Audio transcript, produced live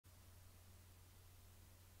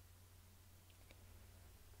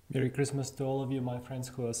Merry Christmas to all of you, my friends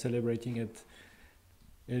who are celebrating it.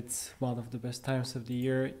 It's one of the best times of the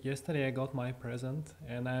year. Yesterday I got my present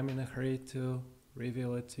and I'm in a hurry to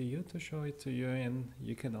reveal it to you, to show it to you, and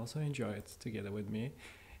you can also enjoy it together with me.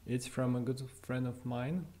 It's from a good friend of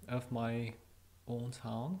mine, of my own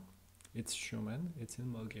town. It's Shumen, it's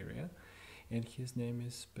in Bulgaria, and his name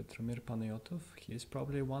is Petromir Panayotov. He's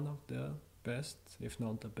probably one of the best, if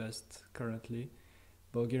not the best, currently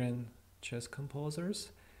Bulgarian chess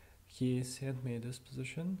composers. He sent me this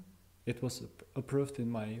position. It was approved in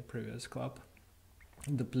my previous club,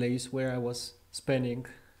 the place where I was spending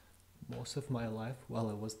most of my life while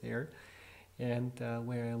I was there, and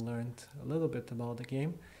where I learned a little bit about the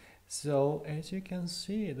game. So as you can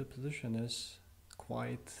see, the position is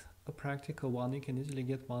quite a practical one. You can easily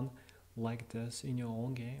get one like this in your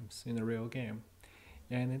own games, in a real game.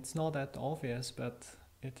 And it's not that obvious, but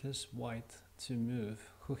it is white to move,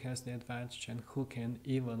 who has the advantage and who can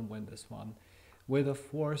even win this one with a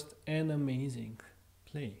forced and amazing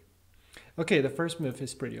play. Okay, the first move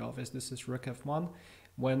is pretty obvious. This is rook f1.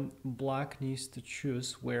 When black needs to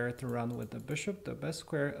choose where to run with the bishop, the best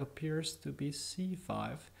square appears to be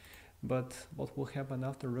c5. But what will happen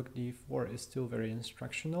after rook d4 is still very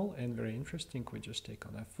instructional and very interesting. We just take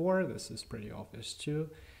on f4. This is pretty obvious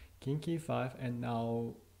too. King e5, and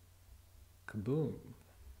now kaboom,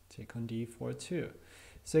 take on d4 too,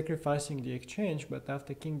 sacrificing the exchange. But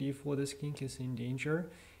after king d4, this king is in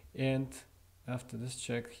danger, and after this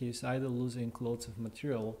check he's either losing loads of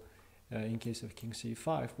material. In case of king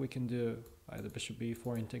c5, we can do either bishop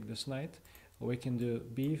b4 and take this knight, or we can do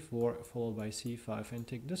b4 followed by c5 and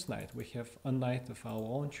take this knight. We have a knight of our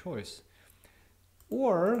own choice.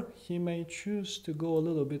 Or he may choose to go a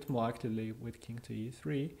little bit more actively with king to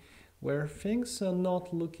e3, where things are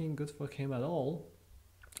not looking good for him at all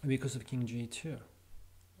because of king g2.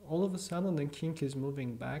 All of a sudden the king is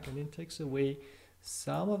moving back and it takes away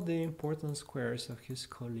some of the important squares of his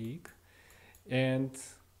colleague, and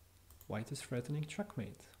white is threatening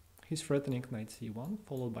checkmate. He's threatening knight c1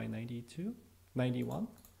 followed by knight e2, knight e1,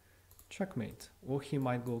 checkmate. Or he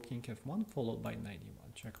might go king f1 followed by knight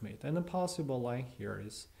e1, checkmate. And a possible line here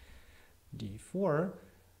is d4,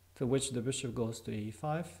 to which the bishop goes to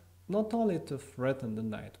e5. Not only to threaten the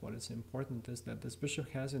knight, what is important is that this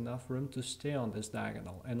bishop has enough room to stay on this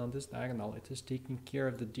diagonal, and on this diagonal it is taking care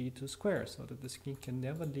of the d2 square, so that this king can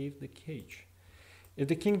never leave the cage. If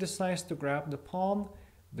the king decides to grab the pawn,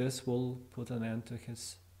 this will put an end to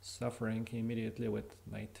his suffering immediately with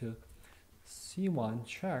knight to c1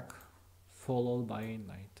 check, followed by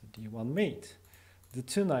knight to d1 mate. The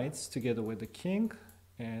two knights, together with the king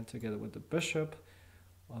and together with the bishop,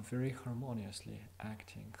 are very harmoniously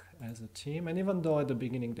acting as a team. And even though at the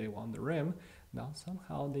beginning they won the rim, now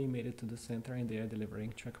somehow they made it to the center and they are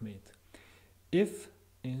delivering checkmate. If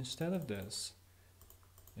instead of this,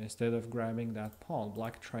 instead of grabbing that pawn,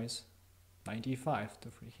 black tries knight e5 to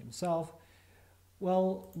free himself,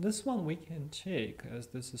 well, this one we can take, as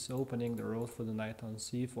this is opening the road for the knight on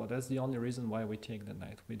c4. That's the only reason why we take the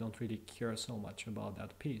knight. We don't really care so much about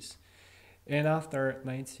that piece. And after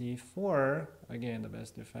knight c4, again the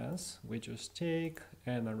best defense, we just take,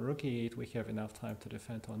 and on rook e8 we have enough time to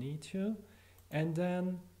defend on e2, and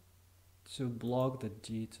then to block the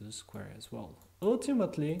d2 square as well,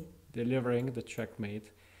 ultimately delivering the checkmate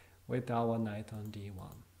with our knight on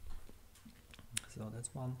d1. So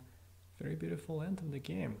that's one very beautiful end of the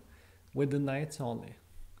game, with the knights only.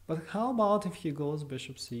 But how about if he goes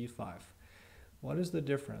bishop c5? What is the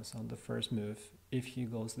difference on the first move if he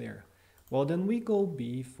goes there? Well, then we go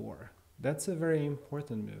b4. That's a very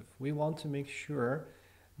important move. We want to make sure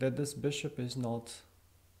that this bishop is not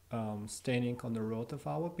standing on the road of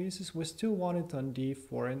our pieces. We still want it on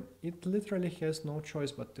d4, and it literally has no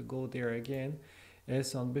choice but to go there again.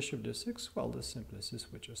 As on bishop d6, well, the simplest is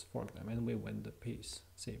we just fork them and we win the piece.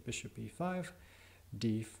 Say bishop e5,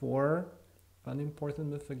 d4, an important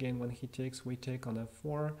move again. When he takes, we take on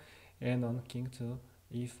f4, and on king to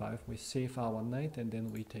e5 we save our knight, and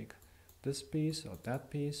then we take this piece or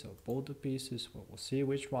that piece or both the pieces. We'll see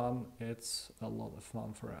which one. It's a lot of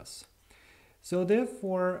fun for us. So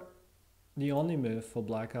therefore, the only move for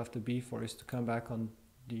black after b4 is to come back on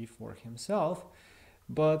d4 himself,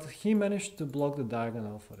 but he managed to block the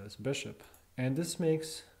diagonal for this bishop, and this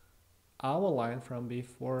makes our line from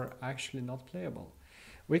b4 actually not playable.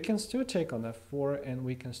 We can still take on f4 and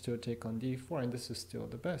we can still take on d4, and this is still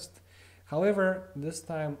the best. However, this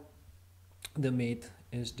time the mate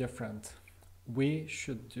is different. We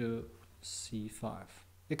should do c5.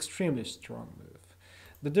 Extremely strong move.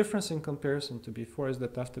 The difference in comparison to before is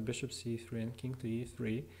that after bishop c3 and king to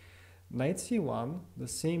e3, knight c1, the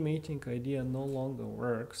same mating idea no longer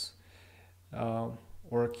works,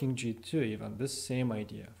 or king g2 even, this same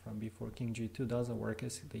idea from before, king g2 doesn't work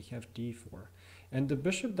as they have d4. And the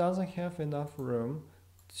bishop doesn't have enough room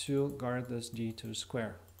to guard this d2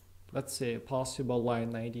 square. Let's say a possible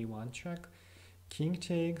line knight e1 check, king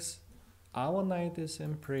takes, our knight is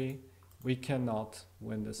in prey, we cannot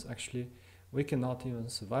win this. Actually, we cannot even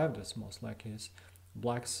survive this, most likely. Is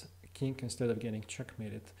black's king, instead of getting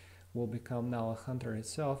checkmated, will become now a hunter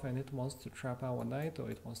itself, and it wants to trap our knight, or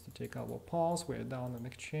it wants to take our pawns. We're down an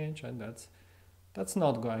exchange, and that's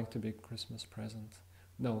not going to be Christmas present.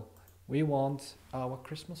 No, we want our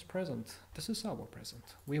Christmas present. This is our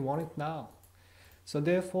present. We want it now. So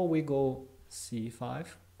therefore we go c5.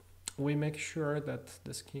 We make sure that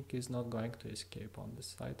this king is not going to escape on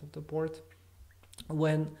this side of the board,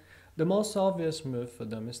 when the most obvious move for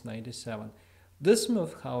them is knight e7. This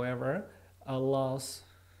move, however, allows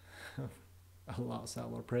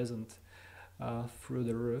our present through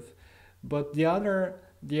the roof, but the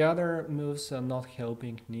other moves are not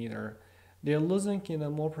helping neither. They're losing in a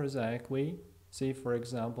more prosaic way. Say, for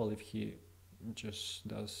example, if he just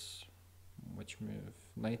does, which move,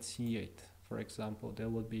 knight c8, for example, there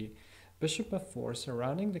would be bishop f4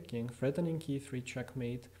 surrounding the king, threatening e3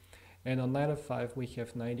 checkmate, and on knight f5 we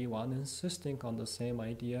have knight e1 insisting on the same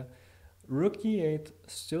idea. Rook e8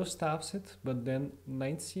 still stops it, but then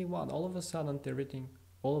knight c1, all of a sudden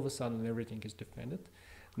everything is defended.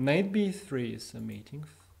 Knight b3 is a mating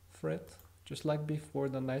threat, just like before.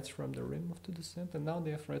 The knights from the rim move to the center, and now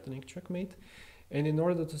they are threatening checkmate. And in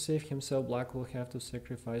order to save himself, black will have to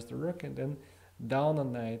sacrifice the rook, and then down a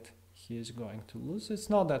knight he is going to lose. It's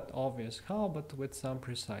not that obvious how, but with some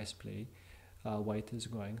precise play, white is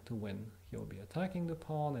going to win. He'll be attacking the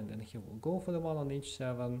pawn, and then he will go for the one on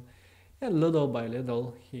h7, and little by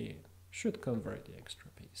little he should convert the extra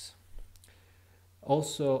piece.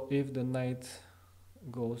 Also, if the knight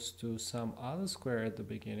goes to some other square at the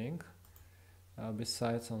beginning,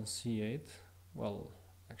 besides on c8, well,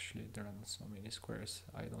 actually there are not so many squares.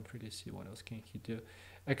 I don't really see what else can he do,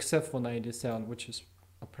 except for knight e7, which is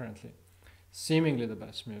apparently seemingly the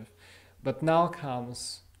best move. But now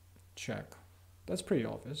comes check. That's pretty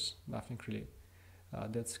obvious, nothing really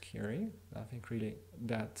that scary, nothing really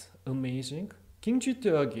that amazing. King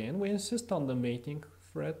g2 again, we insist on the mating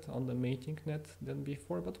threat, on the mating net than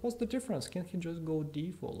before, but what's the difference? Can he just go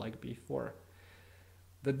d4 like before?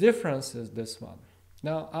 The difference is this one.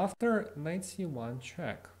 Now after knight c1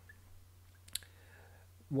 check,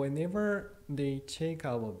 whenever they take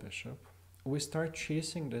our bishop, we start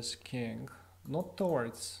chasing this king, not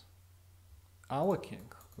towards our king.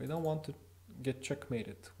 We don't want to get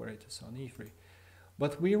checkmated where it is on e3.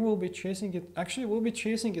 But we will be chasing it, actually we'll be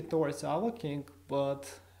chasing it towards our king,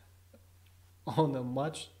 but on a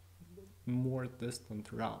much more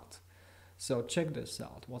distant route. So check this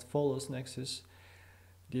out. What follows next is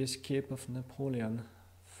the escape of Napoleon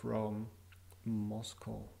from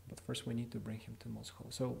Moscow. But first we need to bring him to Moscow.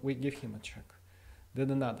 So we give him a check. Then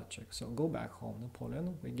another check. So go back home,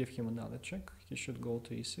 Napoleon. We give him another check. He should go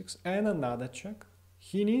to e6 and another check.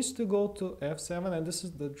 He needs to go to f7, and this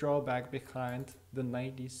is the drawback behind the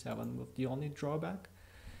knight d7 move, the only drawback.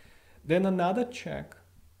 Then another check.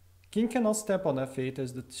 King cannot step on f8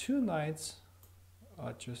 as the two knights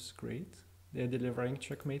are just great. They're delivering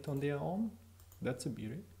checkmate on their own. That's a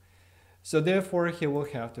beauty. So therefore he will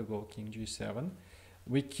have to go king g7.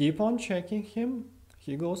 We keep on checking him.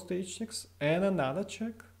 He goes to h6 and another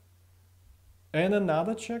check. And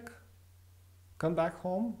another check. Come back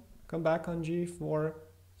home. Come back on g4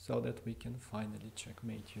 so that we can finally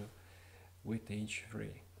checkmate you with h3.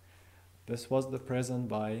 This was the present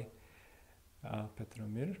by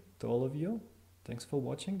Petromir to all of you. Thanks for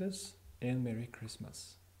watching this, and Merry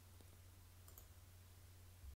Christmas.